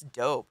 Dude, that's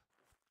dope.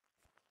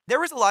 There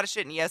was a lot of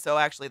shit in ESO,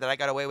 actually, that I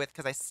got away with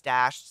because I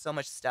stashed so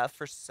much stuff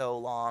for so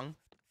long.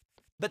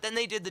 But then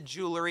they did the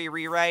jewelry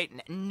rewrite,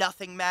 and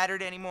nothing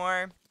mattered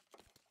anymore.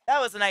 That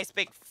was a nice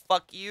big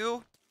fuck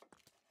you.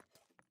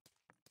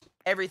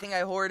 Everything I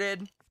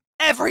hoarded.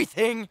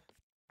 Everything!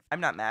 I'm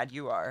not mad,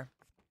 you are.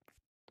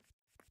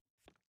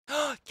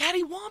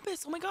 Catty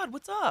Wampus! Oh my god,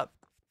 what's up?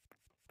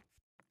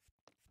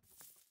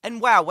 And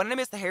wow, when did I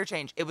miss the hair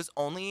change? It was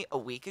only a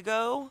week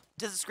ago?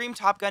 Does it scream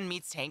Top Gun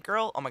meets Tank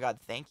Girl? Oh my god,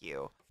 thank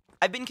you.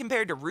 I've been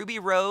compared to Ruby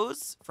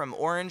Rose from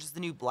Orange is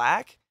the New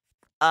Black.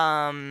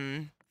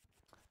 Oh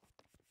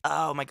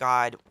my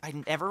god, I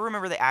never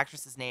remember the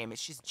actress's name.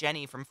 She's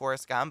Jenny from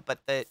Forrest Gump,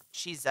 but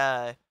she's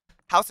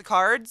House of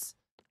Cards.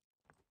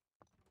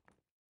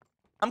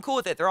 I'm cool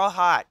with it. They're all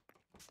hot.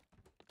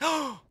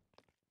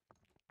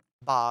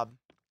 Bob,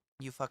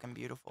 you fucking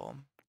beautiful.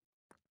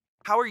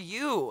 How are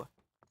you?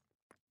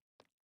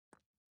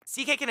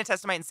 CK can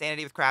attest to my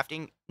insanity with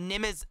crafting.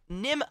 Nim,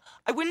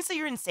 I wouldn't say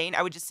you're insane.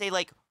 I would just say,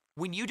 like,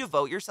 when you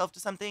devote yourself to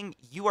something,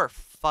 you are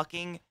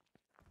fucking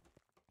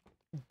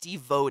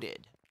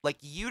devoted. Like,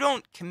 you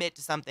don't commit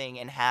to something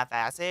and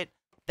half-ass it.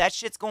 That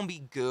shit's gonna be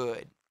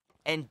good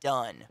and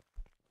done.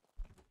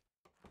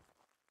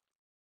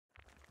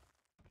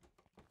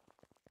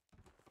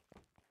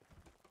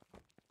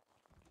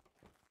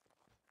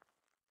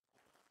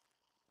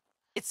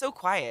 It's so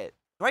quiet.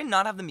 Do I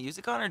not have the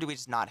music on, or do we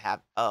just not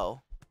have...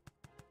 Oh.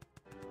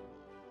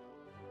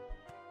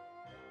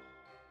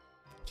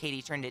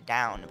 Katie turned it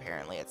down,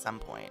 apparently, at some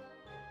point.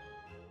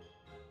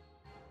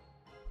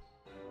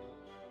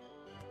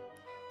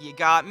 You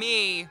got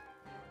me.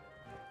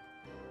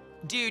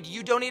 Dude,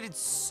 you donated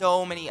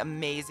so many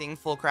amazing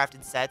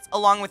full-crafted sets,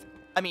 along with,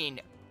 I mean,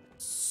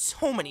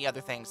 so many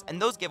other things.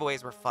 And those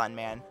giveaways were fun,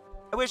 man.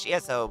 I wish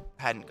ESO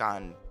hadn't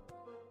gone,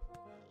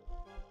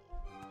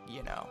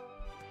 you know,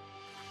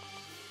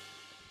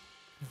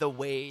 the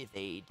way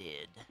they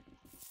did.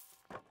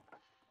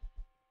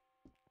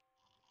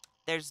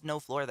 There's no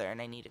floor there,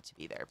 and I need it to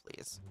be there,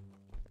 please.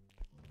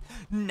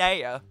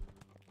 Naya.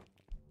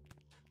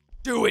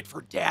 Do it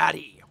for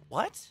daddy.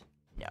 What?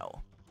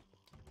 No.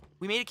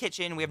 We made a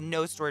kitchen. We have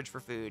no storage for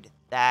food.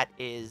 That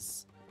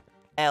is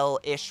El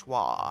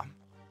Ishwa.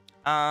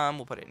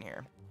 We'll put it in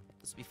here.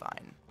 This will be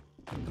fine.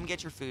 Come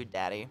get your food,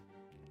 daddy.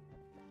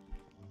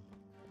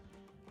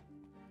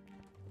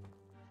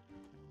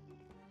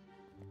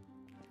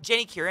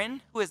 Jenny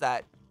Curran? Who is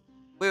that?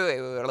 Wait.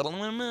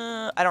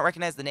 I don't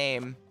recognize the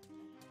name.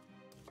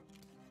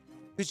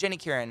 Who's Jenny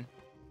Curran?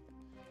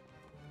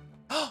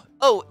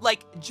 Oh,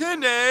 like,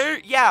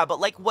 Jenny! Yeah, but,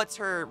 like, what's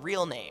her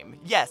real name?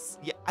 Yes.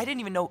 Yeah, I didn't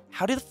even know.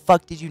 How the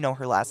fuck did you know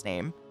her last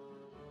name?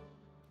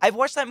 I've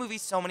watched that movie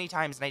so many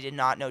times, and I did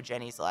not know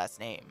Jenny's last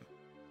name.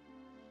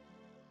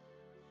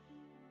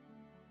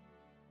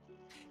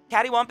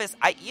 Cattywampus,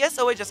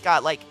 ESO I just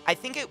got, like, I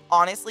think it,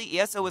 honestly,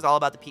 ESO was all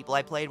about the people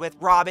I played with.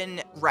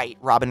 Robin Wright.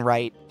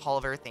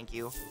 Oliver, thank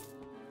you.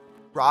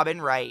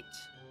 Robin Wright.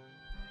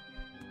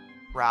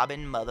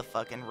 Robin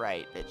motherfucking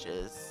Wright,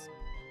 bitches.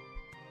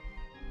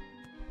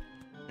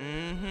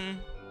 Mm-hmm.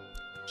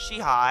 She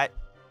hot.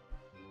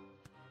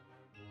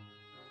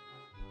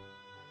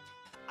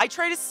 I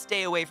try to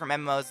stay away from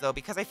MMOs, though,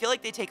 because I feel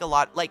like they take a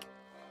lot, like,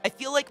 I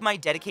feel like my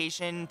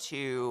dedication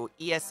to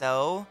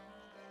ESO,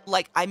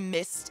 like, I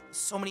missed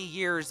so many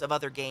years of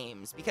other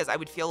games, because I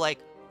would feel like,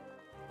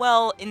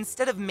 well,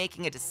 instead of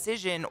making a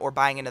decision or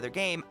buying another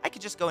game, I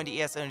could just go into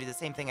ESO and do the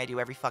same thing I do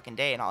every fucking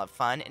day, and I'll have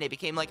fun, and it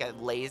became, like, a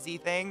lazy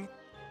thing.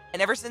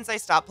 And ever since I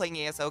stopped playing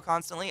ESO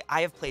constantly, I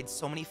have played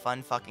so many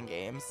fun fucking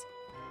games.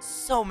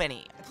 So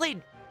many. I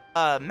played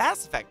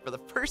Mass Effect for the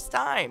first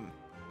time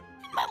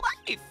in my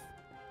life.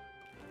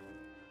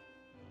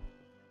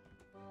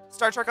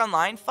 Star Trek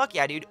Online? Fuck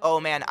yeah, dude. Oh,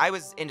 man, I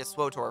was into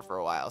SWTOR for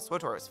a while.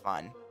 SWTOR was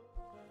fun.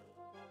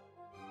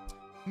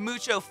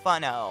 Mucho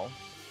funno.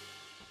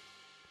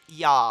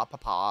 Yeah,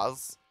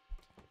 papas.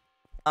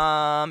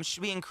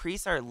 Should we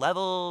increase our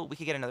level? We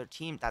could get another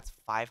team. That's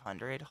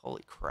 500.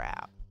 Holy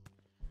crap.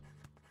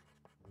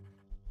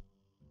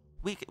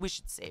 We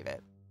should save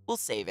it. We'll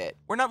save it.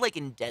 We're not, like,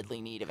 in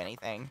deadly need of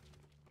anything.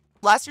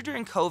 Last year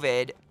during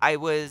COVID, I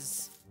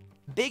was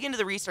big into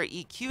the Restart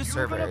EQ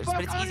servers,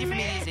 but it's easy for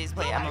me these days to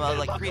play MMO,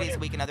 like, 3 days a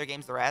week and other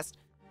games the rest.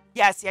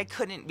 Yeah, see, I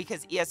couldn't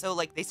because ESO,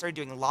 like, they started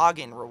doing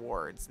login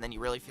rewards, and then you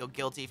really feel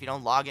guilty if you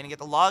don't log in and get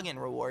the login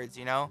rewards,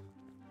 you know?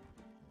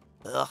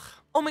 Ugh.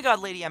 Oh my god,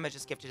 Lady Emma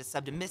just gifted a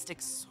sub to Mystic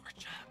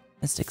Sorcha.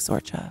 Mystic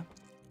Sorcha.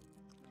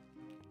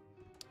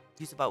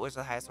 Use about was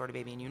the highest order,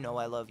 baby, and you know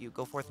I love you.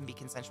 Go forth and be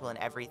consensual in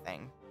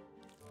everything.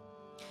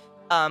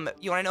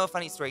 You want to know a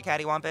funny story,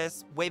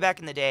 Cattywampus? Way back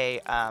in the day,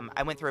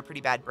 I went through a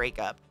pretty bad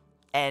breakup,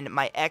 and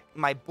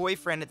my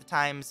boyfriend at the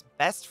time's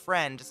best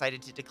friend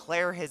decided to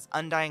declare his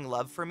undying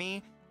love for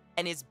me,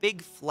 and his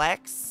big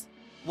flex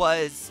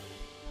was,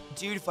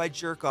 dude, if I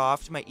jerk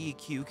off to my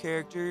EQ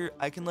character,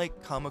 I can,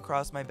 like, come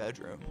across my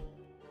bedroom.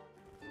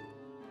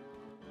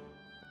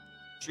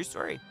 True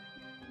story.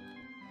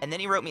 And then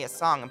he wrote me a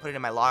song and put it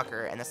in my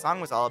locker, and the song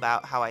was all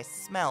about how I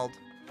smelled.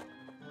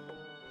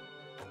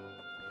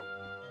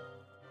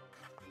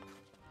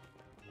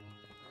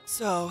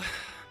 So,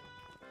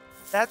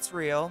 that's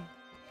real.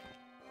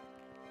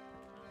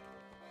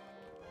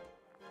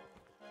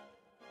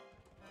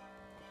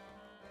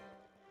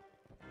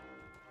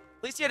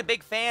 At least he had a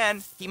big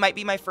fan. He might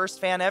be my first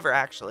fan ever,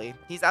 actually.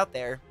 He's out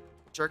there,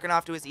 jerking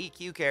off to his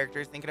EQ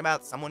character, thinking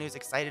about someone who's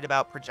excited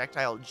about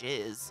projectile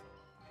jizz.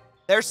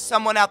 There's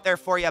someone out there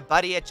for you,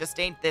 buddy. It just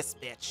ain't this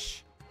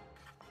bitch.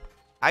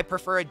 I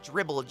prefer a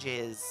dribble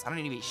jizz. I don't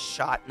need to be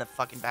shot in the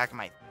fucking back of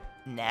my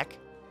neck.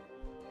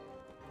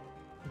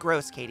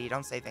 Gross, Katie.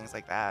 Don't say things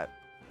like that.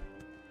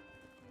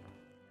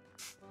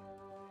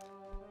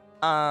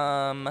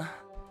 I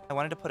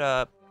wanted to put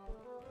up...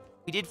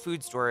 We did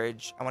food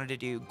storage. I wanted to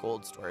do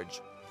gold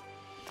storage.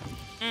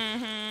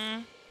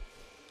 Mm-hmm.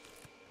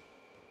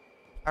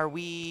 Are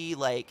we,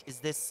 like, is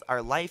this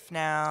our life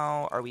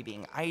now? Are we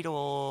being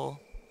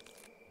idle?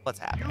 What's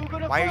happening?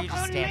 Why are you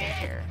just standing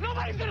here?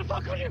 Nobody's gonna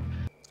fuck with you!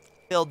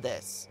 Build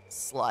this,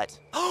 slut.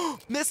 Oh,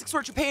 Mystic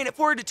Sword, you're paying it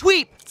forward to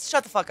Tweep!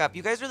 Shut the fuck up.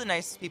 You guys are the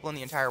nicest people in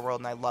the entire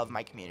world, and I love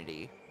my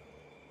community.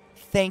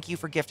 Thank you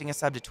for gifting a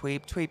sub to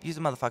Tweep. Tweep, use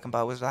a motherfucking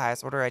bow. Wizard of the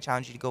highest order. I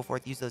challenge you to go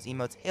forth, use those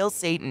emotes. Hail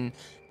Satan,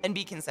 and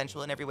be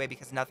consensual in every way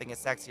because nothing is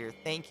sexier.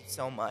 Thank you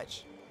so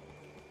much.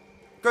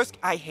 Gross,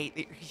 I hate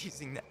that you're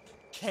using that.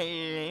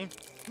 Kaylee.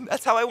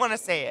 That's how I want to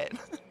say it.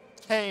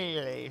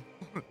 Kaylee.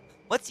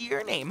 What's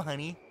your name,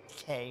 honey?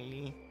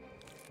 Kaylee.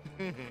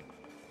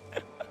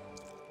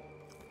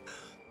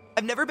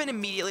 I've never been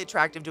immediately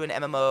attracted to an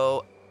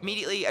MMO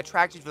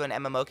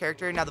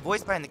character. Now, the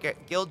voice behind the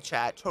guild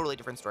chat, totally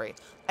different story.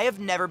 I have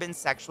never been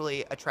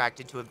sexually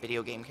attracted to a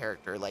video game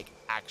character, like,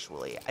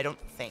 actually. I don't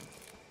think.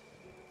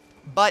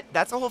 But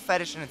that's a whole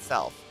fetish in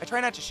itself. I try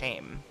not to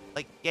shame.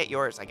 Like, get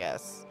yours, I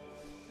guess.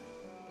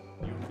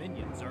 Your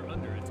minions are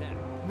under attack.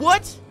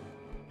 What?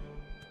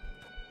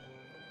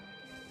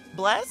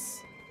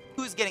 Bless?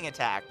 Who's getting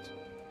attacked?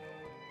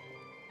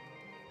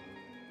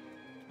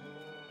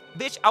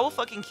 Bitch, I will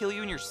fucking kill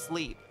you in your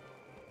sleep.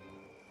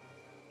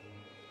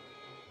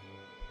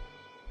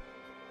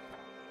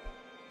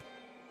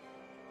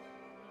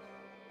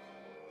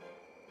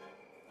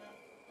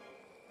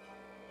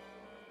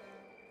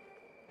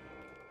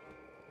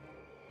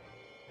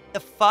 The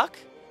fuck?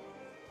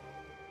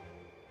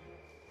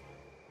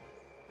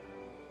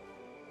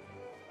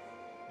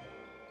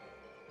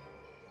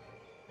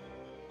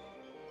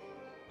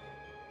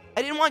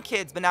 I didn't want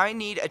kids, but now I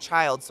need a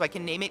child so I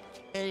can name it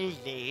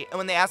Katie. And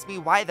when they ask me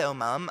why though,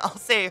 Mom, I'll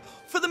say,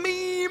 for the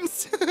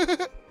memes!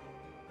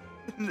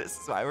 This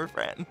is why we're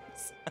friends.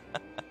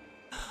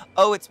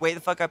 Oh, it's way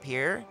the fuck up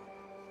here?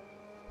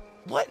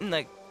 What in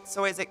the...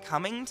 So is it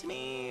coming to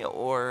me,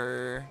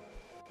 or...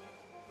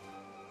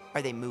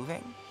 Are they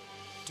moving?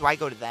 Do I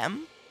go to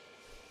them?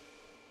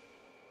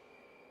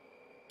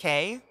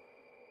 Okay.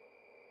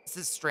 This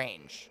is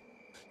strange.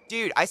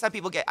 Dude, I saw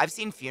people get... I've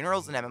seen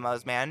funerals in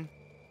MMOs, man.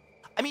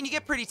 I mean, you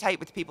get pretty tight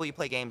with the people you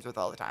play games with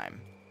all the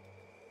time.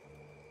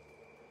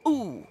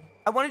 Ooh.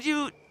 I wanted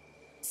to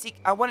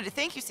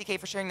thank you, CK,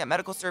 for sharing that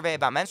medical survey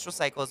about menstrual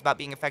cycles about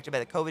being affected by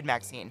the COVID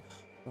vaccine.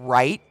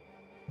 Right?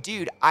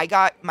 Dude, I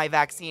got my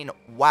vaccine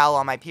while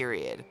on my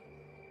period.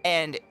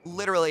 And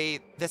literally,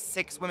 the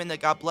 6 women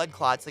that got blood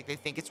clots, like, they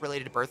think it's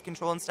related to birth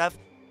control and stuff.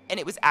 And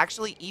it was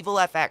actually Evil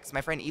FX.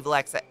 My friend Evil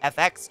FX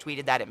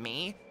tweeted that at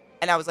me.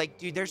 And I was like,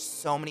 dude, there's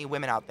so many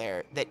women out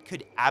there that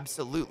could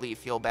absolutely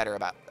feel better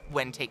about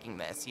when taking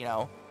this, you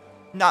know?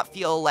 Not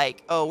feel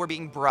like, oh, we're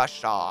being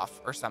brushed off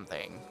or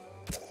something.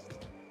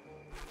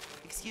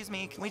 Excuse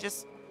me, can we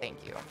just... Thank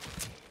you.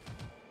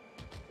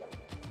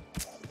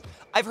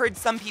 I've heard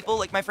some people,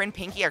 like my friend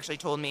Pinky actually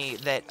told me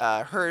that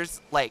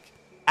hers, like,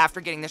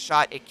 after getting the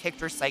shot, it kicked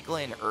her cycle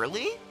in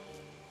early.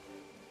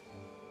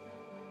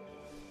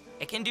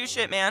 It can do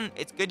shit, man.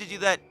 It's good to do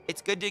that.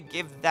 It's good to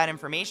give that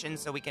information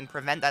so we can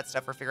prevent that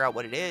stuff or figure out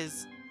what it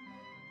is.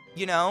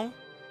 You know?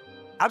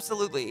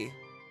 Absolutely.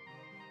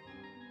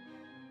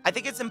 I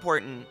think it's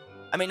important.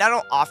 I mean, I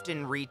don't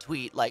often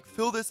retweet, like,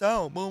 fill this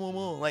out, blah, blah,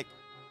 blah. Like,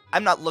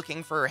 I'm not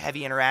looking for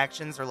heavy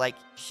interactions or, like,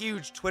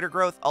 huge Twitter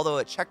growth, although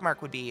a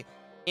checkmark would be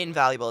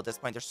invaluable at this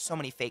point. There's so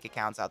many fake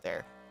accounts out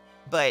there.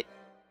 But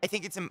I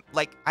think it's,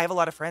 like, I have a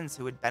lot of friends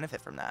who would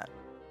benefit from that.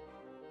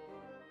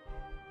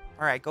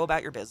 All right, go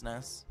about your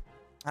business.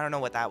 I don't know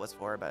what that was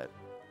for, but...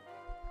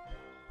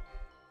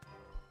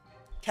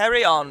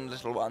 Carry on,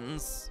 little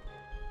ones.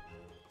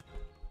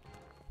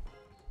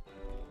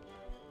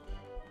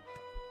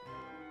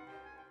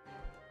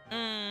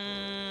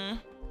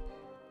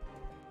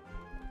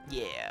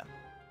 Yeah.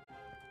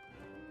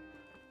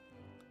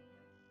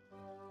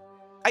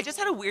 I just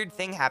had a weird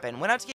thing happen. Went out to get